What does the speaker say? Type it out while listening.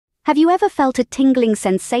Have you ever felt a tingling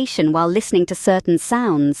sensation while listening to certain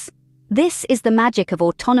sounds? This is the magic of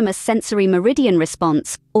Autonomous Sensory Meridian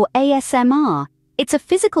Response, or ASMR. It's a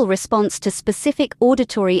physical response to specific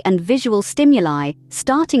auditory and visual stimuli,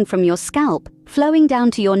 starting from your scalp, flowing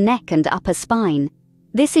down to your neck and upper spine.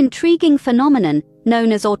 This intriguing phenomenon,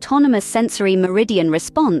 known as Autonomous Sensory Meridian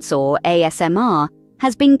Response, or ASMR,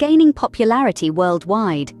 has been gaining popularity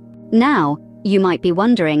worldwide. Now, you might be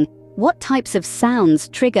wondering, what types of sounds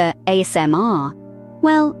trigger ASMR?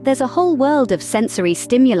 Well, there's a whole world of sensory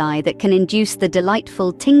stimuli that can induce the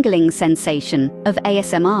delightful tingling sensation of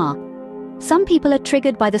ASMR. Some people are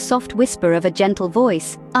triggered by the soft whisper of a gentle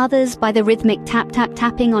voice, others by the rhythmic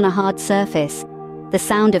tap-tap-tapping on a hard surface. The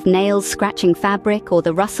sound of nails scratching fabric or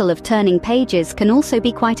the rustle of turning pages can also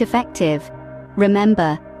be quite effective.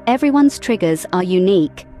 Remember, everyone's triggers are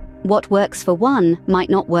unique. What works for one might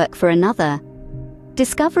not work for another.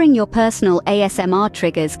 Discovering your personal ASMR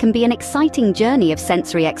triggers can be an exciting journey of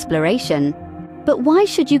sensory exploration. But why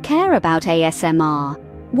should you care about ASMR?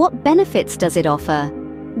 What benefits does it offer?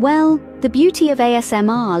 Well, the beauty of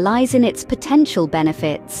ASMR lies in its potential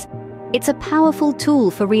benefits. It's a powerful tool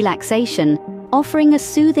for relaxation, offering a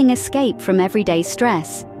soothing escape from everyday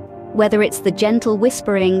stress. Whether it's the gentle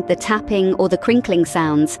whispering, the tapping, or the crinkling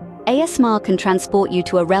sounds, ASMR can transport you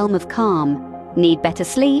to a realm of calm. Need better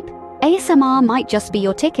sleep? ASMR might just be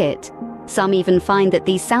your ticket. Some even find that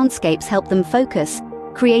these soundscapes help them focus,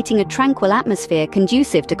 creating a tranquil atmosphere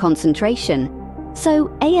conducive to concentration. So,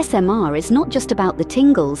 ASMR is not just about the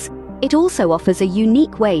tingles, it also offers a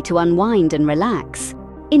unique way to unwind and relax.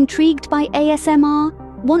 Intrigued by ASMR?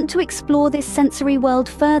 Want to explore this sensory world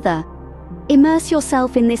further? Immerse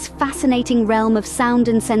yourself in this fascinating realm of sound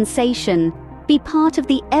and sensation. Be part of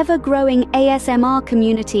the ever-growing ASMR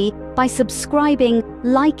community by subscribing,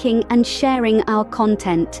 liking, and sharing our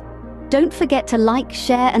content. Don't forget to like,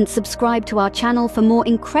 share, and subscribe to our channel for more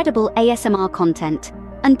incredible ASMR content.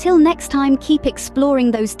 Until next time, keep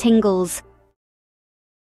exploring those tingles.